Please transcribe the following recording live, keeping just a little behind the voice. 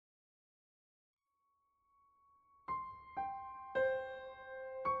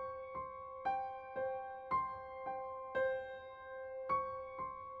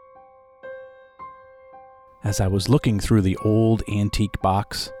As I was looking through the old antique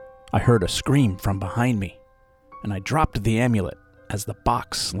box, I heard a scream from behind me, and I dropped the amulet as the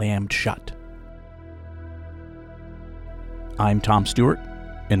box slammed shut. I'm Tom Stewart,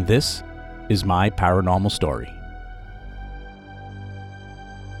 and this is my paranormal story.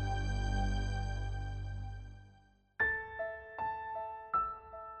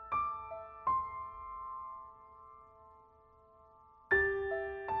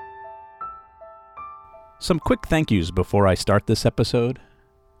 Some quick thank yous before I start this episode.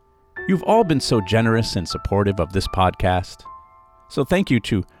 You've all been so generous and supportive of this podcast. So thank you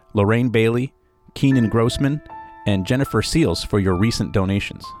to Lorraine Bailey, Keenan Grossman, and Jennifer Seals for your recent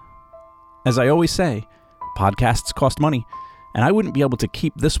donations. As I always say, podcasts cost money, and I wouldn't be able to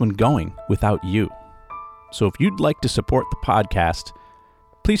keep this one going without you. So if you'd like to support the podcast,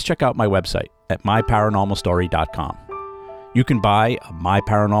 please check out my website at myparanormalstory.com. You can buy a My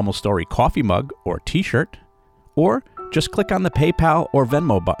Paranormal Story coffee mug or t-shirt, or just click on the PayPal or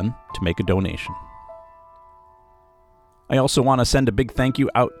Venmo button to make a donation. I also want to send a big thank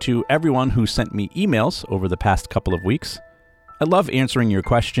you out to everyone who sent me emails over the past couple of weeks. I love answering your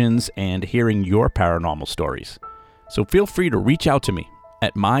questions and hearing your paranormal stories. So feel free to reach out to me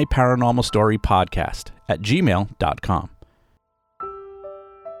at myparanormalstorypodcast@gmail.com.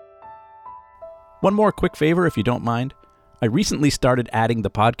 One more quick favor if you don't mind. I recently started adding the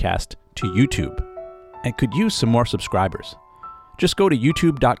podcast to YouTube and could use some more subscribers. Just go to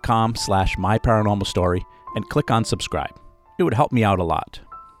youtube.com/myparanormalstory and click on subscribe. It would help me out a lot.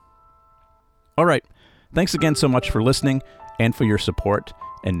 All right, thanks again so much for listening and for your support.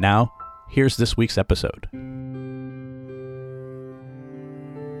 And now, here's this week's episode.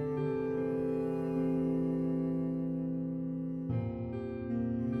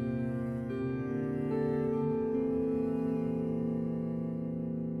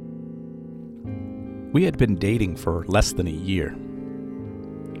 We had been dating for less than a year.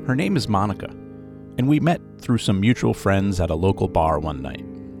 Her name is Monica, and we met through some mutual friends at a local bar one night.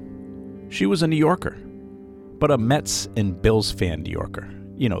 She was a New Yorker, but a Mets and Bills fan New Yorker.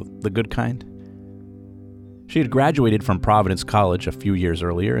 You know, the good kind. She had graduated from Providence College a few years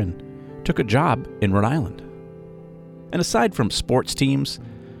earlier and took a job in Rhode Island. And aside from sports teams,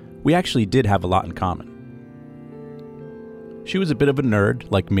 we actually did have a lot in common. She was a bit of a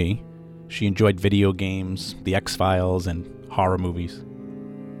nerd, like me. She enjoyed video games, The X-Files, and horror movies.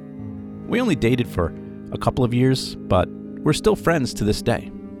 We only dated for a couple of years, but we're still friends to this day.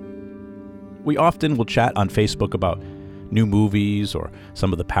 We often will chat on Facebook about new movies or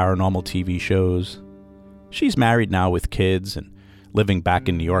some of the paranormal TV shows. She's married now with kids and living back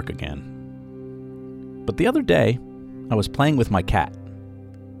in New York again. But the other day, I was playing with my cat,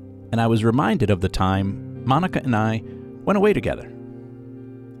 and I was reminded of the time Monica and I went away together.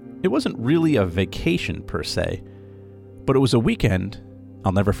 It wasn't really a vacation per se, but it was a weekend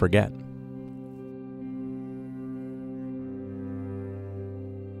I'll never forget.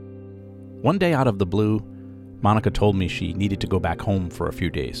 One day out of the blue, Monica told me she needed to go back home for a few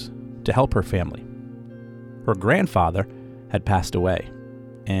days to help her family. Her grandfather had passed away,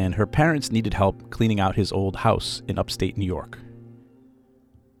 and her parents needed help cleaning out his old house in upstate New York.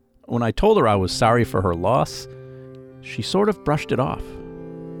 When I told her I was sorry for her loss, she sort of brushed it off.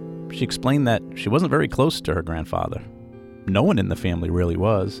 She explained that she wasn't very close to her grandfather. No one in the family really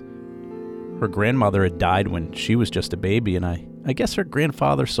was. Her grandmother had died when she was just a baby, and I guess her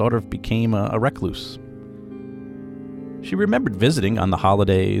grandfather sort of became a recluse. She remembered visiting on the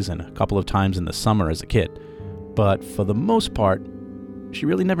holidays and a couple of times in the summer as a kid, but for the most part, she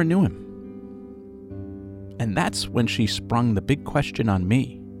really never knew him. And that's when she sprung the big question on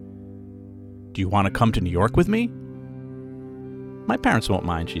me. Do you want to come to New York with me? My parents won't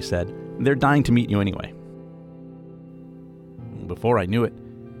mind, she said. They're dying to meet you anyway. Before I knew it,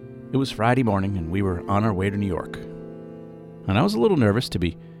 it was Friday morning and we were on our way to New York. And I was a little nervous to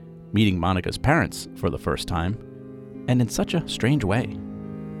be meeting Monica's parents for the first time, and in such a strange way.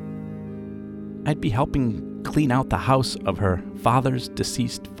 I'd be helping clean out the house of her father's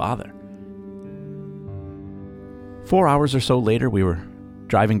deceased father. 4 hours or so later, we were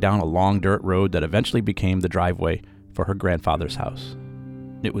driving down a long dirt road that eventually became the driveway for her grandfather's house.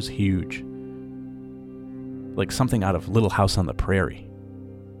 It was huge, like something out of Little House on the Prairie,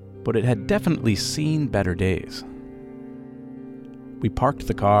 but it had definitely seen better days. We parked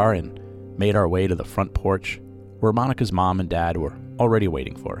the car and made our way to the front porch where Monica's mom and dad were already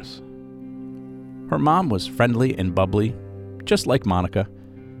waiting for us. Her mom was friendly and bubbly, just like Monica,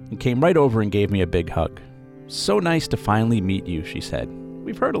 and came right over and gave me a big hug. "So nice to finally meet you," she said.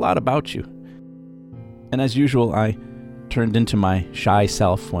 "We've heard a lot about you." And as usual, I turned into my shy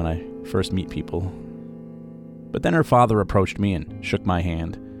self when I first meet people. But then her father approached me and shook my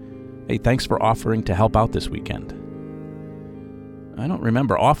hand. "Hey, thanks for offering to help out this weekend." I don't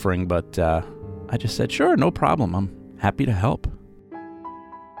remember offering, but I just said, "Sure, no problem. I'm happy to help."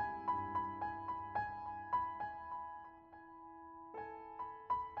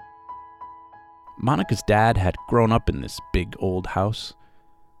 Monica's dad had grown up in this big old house,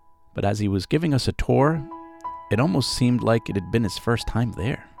 but as he was giving us a tour, it almost seemed like it had been his first time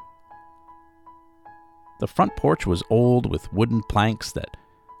there. The front porch was old with wooden planks that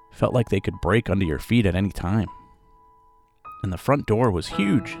felt like they could break under your feet at any time. And the front door was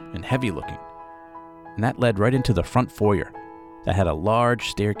huge and heavy looking, and that led right into the front foyer that had a large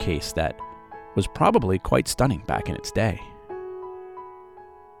staircase that was probably quite stunning back in its day.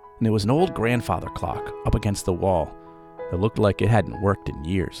 And there was an old grandfather clock up against the wall that looked like it hadn't worked in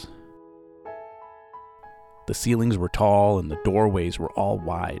years. The ceilings were tall and the doorways were all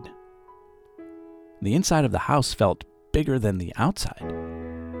wide. The inside of the house felt bigger than the outside.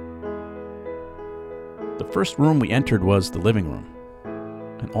 The first room we entered was the living room,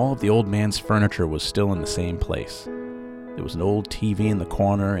 and all of the old man's furniture was still in the same place. There was an old TV in the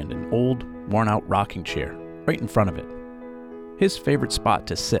corner and an old, worn-out rocking chair right in front of it. His favorite spot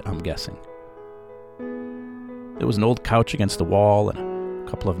to sit, I'm guessing. There was an old couch against the wall and a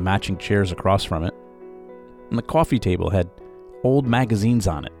couple of matching chairs across from it. And the coffee table had old magazines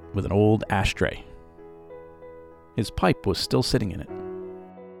on it with an old ashtray. His pipe was still sitting in it.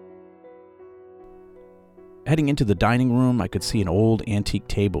 Heading into the dining room, I could see an old antique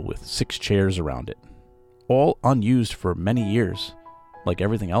table with 6 chairs around it, all unused for many years, like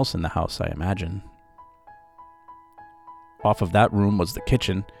everything else in the house, I imagine. Off of that room was the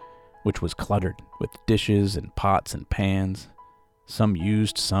kitchen, which was cluttered with dishes and pots and pans, some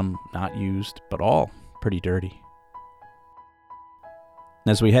used, some not used, but all pretty dirty.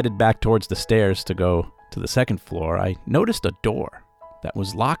 As we headed back towards the stairs to go to the second floor, I noticed a door that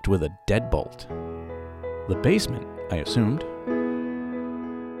was locked with a deadbolt. The basement, I assumed.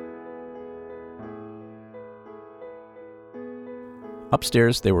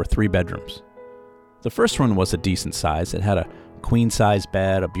 Upstairs, there were 3 bedrooms. The first one was a decent size. It had a queen-size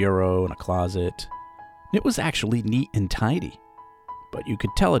bed, a bureau, and a closet. It was actually neat and tidy, but you could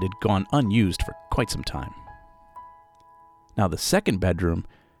tell it had gone unused for quite some time. Now, the second bedroom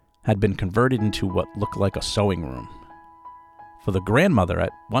had been converted into what looked like a sewing room. For the grandmother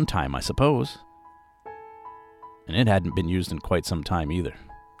at one time, I suppose. And it hadn't been used in quite some time either.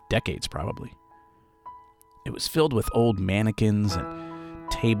 Decades, probably. It was filled with old mannequins and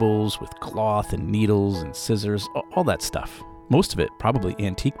tables with cloth and needles and scissors, all that stuff. Most of it probably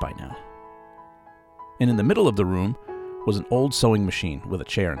antique by now. And in the middle of the room was an old sewing machine with a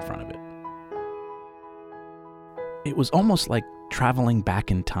chair in front of it. It was almost like traveling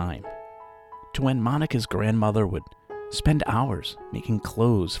back in time to when Monica's grandmother would spend hours making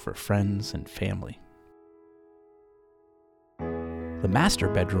clothes for friends and family. The master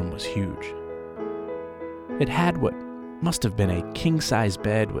bedroom was huge. It had what must have been a king-size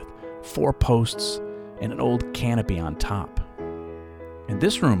bed with 4 posts and an old canopy on top. And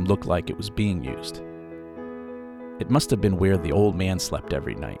this room looked like it was being used. It must have been where the old man slept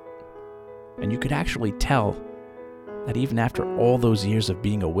every night. And you could actually tell that even after all those years of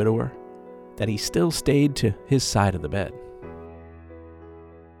being a widower, that he still stayed to his side of the bed.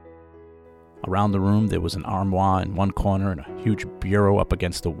 Around the room, there was an armoire in one corner and a huge bureau up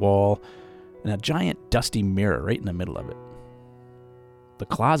against the wall, and a giant dusty mirror right in the middle of it. The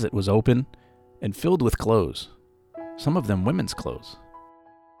closet was open and filled with clothes, some of them women's clothes.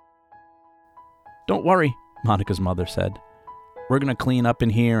 "Don't worry," Monica's mother said. "We're going to clean up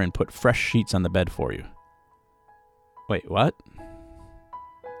in here and put fresh sheets on the bed for you." Wait, what?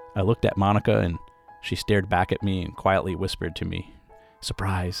 I looked at Monica and she stared back at me and quietly whispered to me,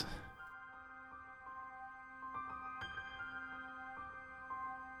 "Surprise."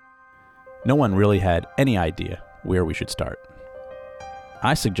 No one really had any idea where we should start.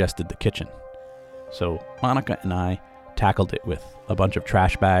 I suggested the kitchen, so Monica and I tackled it with a bunch of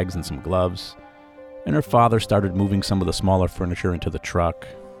trash bags and some gloves, and her father started moving some of the smaller furniture into the truck.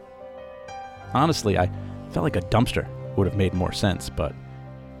 Honestly, I felt like a dumpster would have made more sense, but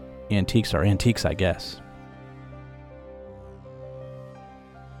antiques are antiques, I guess.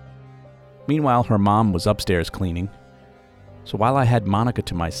 Meanwhile, her mom was upstairs cleaning. So while I had Monica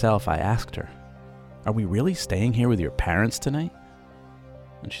to myself, I asked her, "Are we really staying here with your parents tonight?"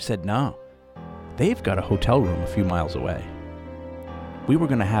 And she said, "No. They've got a hotel room a few miles away. We were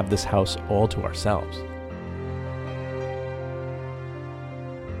going to have this house all to ourselves."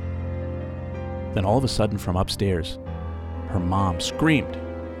 Then all of a sudden from upstairs, her mom screamed.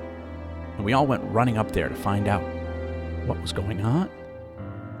 and we all went running up there to find out what was going on.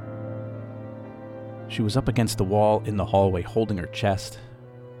 She was up against the wall in the hallway, holding her chest.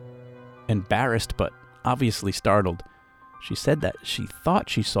 Embarrassed but obviously startled, she said that she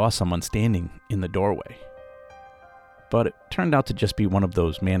thought she saw someone standing in the doorway. But it turned out to just be one of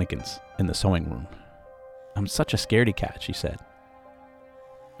those mannequins in the sewing room. "I'm such a scaredy cat," she said.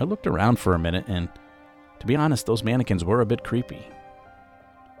 I looked around for a minute, and to be honest, those mannequins were a bit creepy.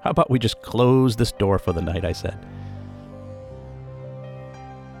 "How about we just close this door for the night?" I said.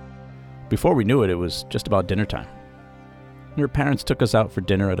 Before we knew it, it was just about dinner time. Her parents took us out for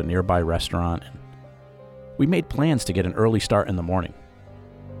dinner at a nearby restaurant, and we made plans to get an early start in the morning.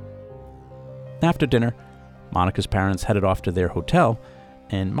 After dinner, Monica's parents headed off to their hotel,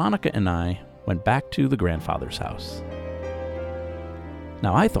 and Monica and I went back to the grandfather's house.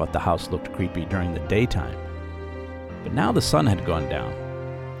 Now, I thought the house looked creepy during the daytime, but now the sun had gone down,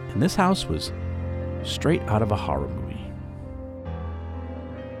 and this house was straight out of a horror movie.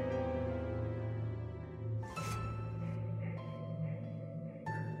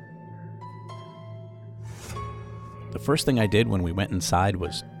 The first thing I did when we went inside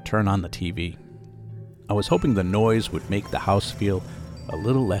was turn on the TV. I was hoping the noise would make the house feel a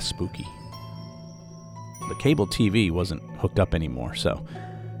little less spooky. The cable TV wasn't hooked up anymore, so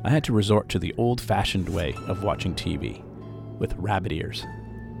I had to resort to the old-fashioned way of watching TV, with rabbit ears.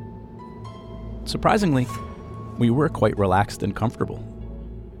 Surprisingly, we were quite relaxed and comfortable.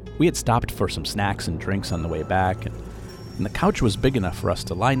 We had stopped for some snacks and drinks on the way back, and the couch was big enough for us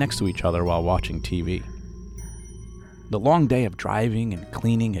to lie next to each other while watching TV. The long day of driving and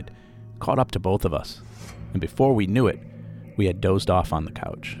cleaning had caught up to both of us, and before we knew it, we had dozed off on the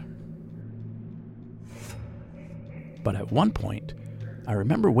couch. But at one point, I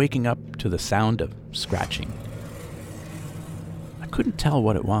remember waking up to the sound of scratching. I couldn't tell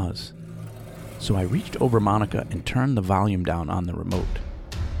what it was, so I reached over Monica and turned the volume down on the remote.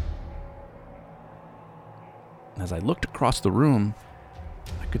 As I looked across the room,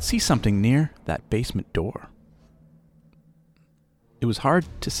 I could see something near that basement door. It was hard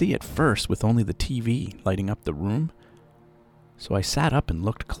to see at first with only the TV lighting up the room, so I sat up and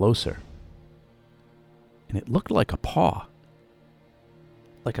looked closer. And it looked like a paw,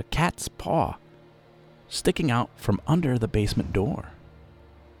 like a cat's paw, sticking out from under the basement door.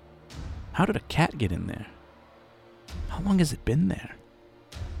 How did a cat get in there? How long has it been there?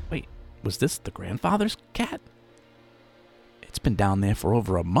 Wait, was this the grandfather's cat? It's been down there for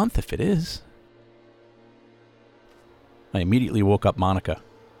over a month if it is. I immediately woke up Monica.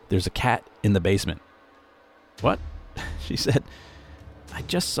 "There's a cat in the basement." "What?" she said. "I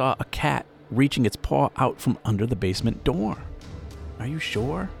just saw a cat reaching its paw out from under the basement door." "Are you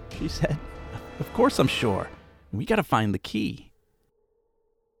sure?" she said. "Of course I'm sure. We gotta find the key."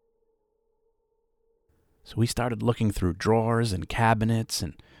 So we started looking through drawers and cabinets,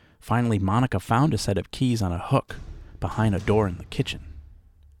 and finally Monica found a set of keys on a hook behind a door in the kitchen.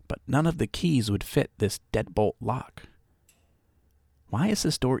 But none of the keys would fit this deadbolt lock. Why is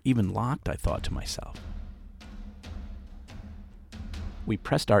this door even locked? I thought to myself. We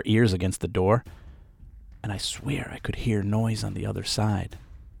pressed our ears against the door, and I swear I could hear noise on the other side.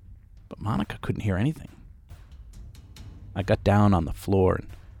 But Monica couldn't hear anything. I got down on the floor and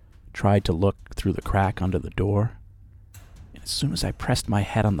tried to look through the crack under the door. And as soon as I pressed my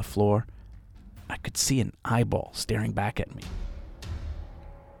head on the floor, I could see an eyeball staring back at me.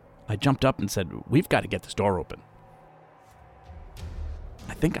 I jumped up and said, "We've got to get this door open.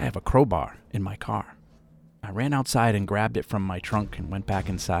 I think I have a crowbar in my car." I ran outside and grabbed it from my trunk and went back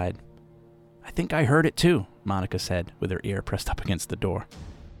inside. "I think I heard it too," Monica said, with her ear pressed up against the door.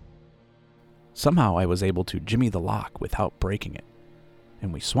 Somehow I was able to jimmy the lock without breaking it,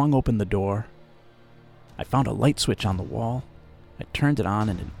 and we swung open the door. I found a light switch on the wall. I turned it on,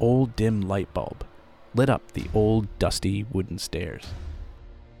 and an old dim light bulb lit up the old dusty wooden stairs.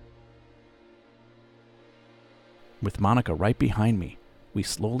 With Monica right behind me, we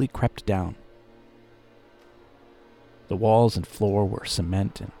slowly crept down. The walls and floor were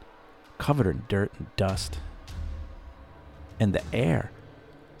cement and covered in dirt and dust, and the air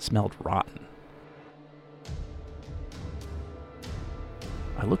smelled rotten.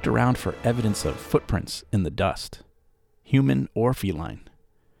 I looked around for evidence of footprints in the dust, human or feline,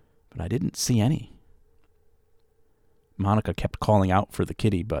 but I didn't see any. Monica kept calling out for the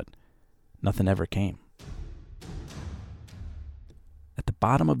kitty, but nothing ever came. At the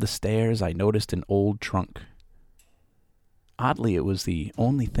bottom of the stairs, I noticed an old trunk. Oddly, it was the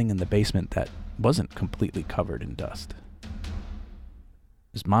only thing in the basement that wasn't completely covered in dust.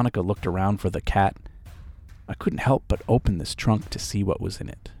 As Monica looked around for the cat, I couldn't help but open this trunk to see what was in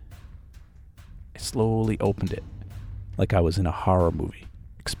it. I slowly opened it, like I was in a horror movie,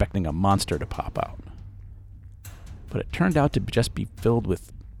 expecting a monster to pop out. But it turned out to just be filled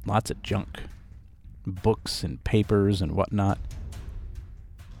with lots of junk, books and papers and whatnot.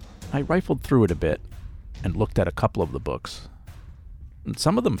 I rifled through it a bit and looked at a couple of the books. And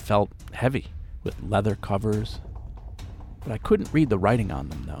some of them felt heavy, with leather covers, but I couldn't read the writing on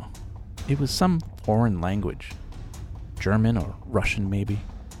them, though. It was some foreign language, German or Russian maybe.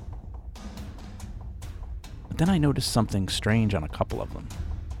 But then I noticed something strange on a couple of them.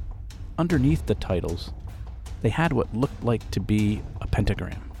 Underneath the titles, they had what looked like to be a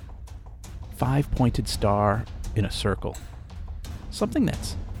pentagram. 5-pointed star in a circle. Something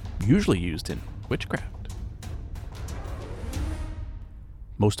that's usually used in witchcraft.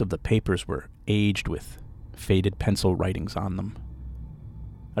 Most of the papers were aged with faded pencil writings on them.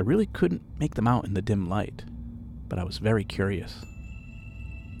 I really couldn't make them out in the dim light, but I was very curious.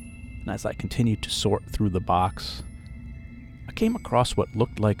 And as I continued to sort through the box, I came across what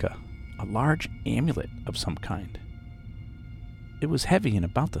looked like a large amulet of some kind. It was heavy and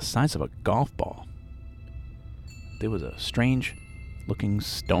about the size of a golf ball. There was a strange-looking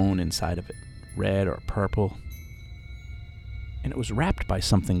stone inside of it, red or purple, and it was wrapped by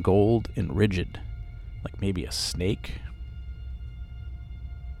something gold and rigid, like maybe a snake.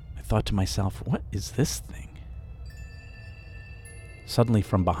 I thought to myself, what is this thing? Suddenly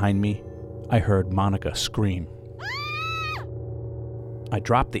from behind me, I heard Monica scream. I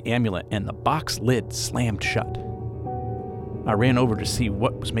dropped the amulet and the box lid slammed shut. I ran over to see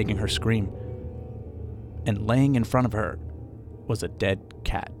what was making her scream, and laying in front of her was a dead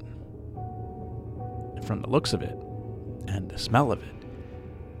cat. And from the looks of it, and the smell of it,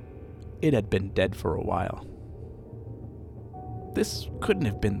 it had been dead for a while. This couldn't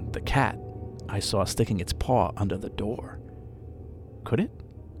have been the cat I saw sticking its paw under the door. Could it?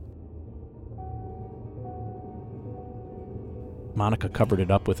 Monica covered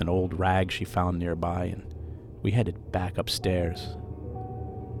it up with an old rag she found nearby, and we headed back upstairs.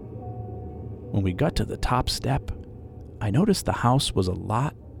 When we got to the top step, I noticed the house was a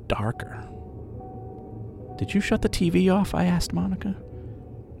lot darker. "Did you shut the TV off?" I asked Monica.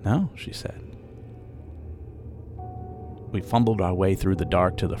 "No," she said. We fumbled our way through the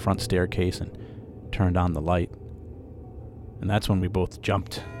dark to the front staircase and turned on the light. And that's when we both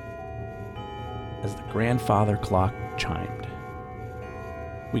jumped as the grandfather clock chimed.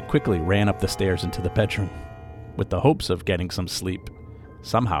 We quickly ran up the stairs into the bedroom with the hopes of getting some sleep,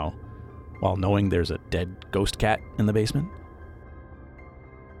 somehow, while knowing there's a dead ghost cat in the basement.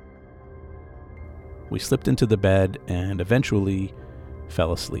 We slipped into the bed and eventually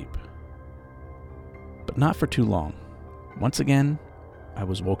fell asleep. But not for too long. Once again, I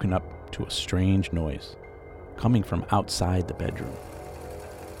was woken up to a strange noise coming from outside the bedroom.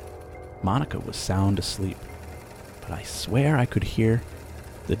 Monica was sound asleep, but I swear I could hear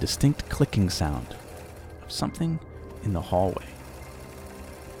the distinct clicking sound of something in the hallway.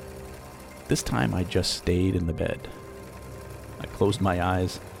 This time I just stayed in the bed. I closed my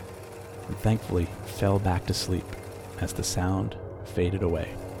eyes and thankfully fell back to sleep as the sound faded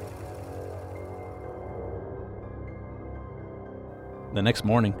away. The next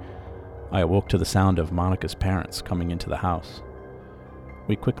morning, I awoke to the sound of Monica's parents coming into the house.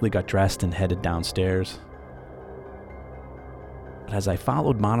 We quickly got dressed and headed downstairs. But as I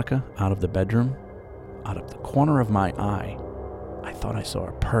followed Monica out of the bedroom, out of the corner of my eye, I thought I saw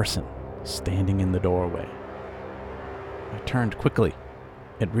a person standing in the doorway. I turned quickly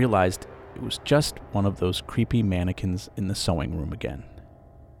and realized it was just one of those creepy mannequins in the sewing room again.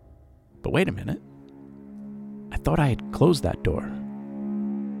 But wait a minute. I thought I had closed that door.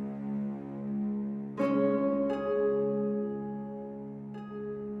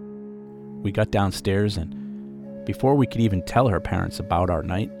 We got downstairs, and before we could even tell her parents about our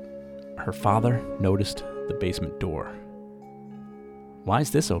night, her father noticed the basement door. "Why is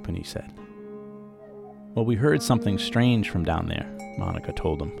this open?" he said. "Well, we heard something strange from down there," Monica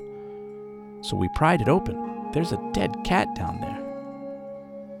told him. "So we pried it open. There's a dead cat down there."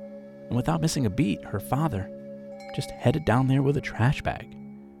 And without missing a beat, her father just headed down there with a trash bag,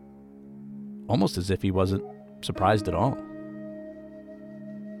 almost as if he wasn't surprised at all.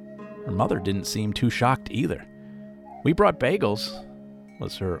 Her mother didn't seem too shocked either. "We brought bagels,"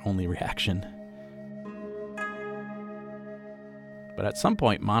 was her only reaction. But at some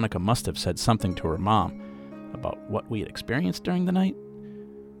point, Monica must have said something to her mom about what we had experienced during the night,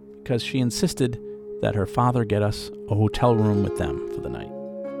 because she insisted that her father get us a hotel room with them for the night.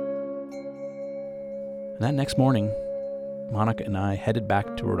 And that next morning, Monica and I headed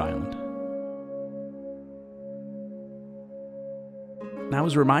back to Rhode Island. And I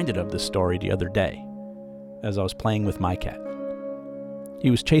was reminded of this story the other day as I was playing with my cat.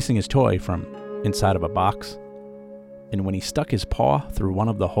 He was chasing his toy from inside of a box, and when he stuck his paw through one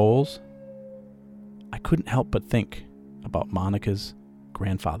of the holes, I couldn't help but think about Monica's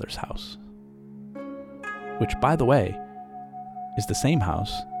grandfather's house. Which, by the way, is the same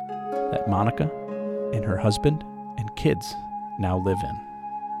house that Monica and her husband and kids now live in.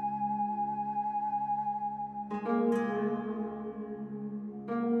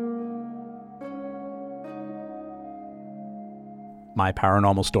 My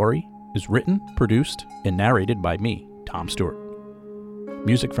Paranormal Story is written, produced, and narrated by me, Tom Stewart.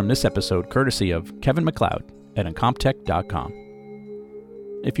 Music from this episode courtesy of Kevin MacLeod at Incompetech.com.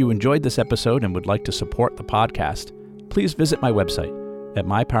 If you enjoyed this episode and would like to support the podcast, please visit my website at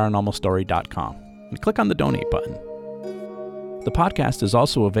myparanormalstory.com and click on the donate button. The podcast is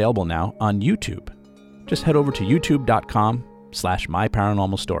also available now on YouTube. Just head over to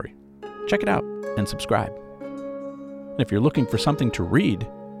youtube.com/myparanormalstory. Check it out and subscribe. And if you're looking for something to read,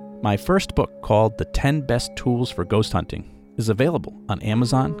 my first book called The 10 Best Tools for Ghost Hunting is available on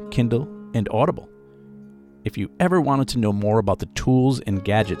Amazon, Kindle, and Audible. If you ever wanted to know more about the tools and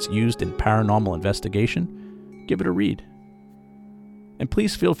gadgets used in paranormal investigation, give it a read. And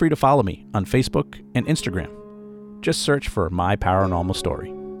please feel free to follow me on Facebook and Instagram. Just search for My Paranormal Story.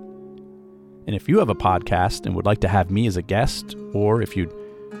 And if you have a podcast and would like to have me as a guest, or if you'd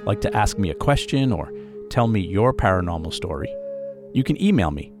like to ask me a question or tell me your paranormal story, you can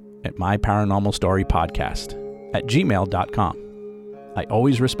email me at myparanormalstorypodcast@gmail.com. I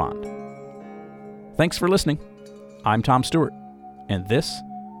always respond. Thanks for listening. I'm Tom Stewart, and this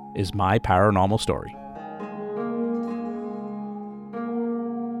is My Paranormal Story.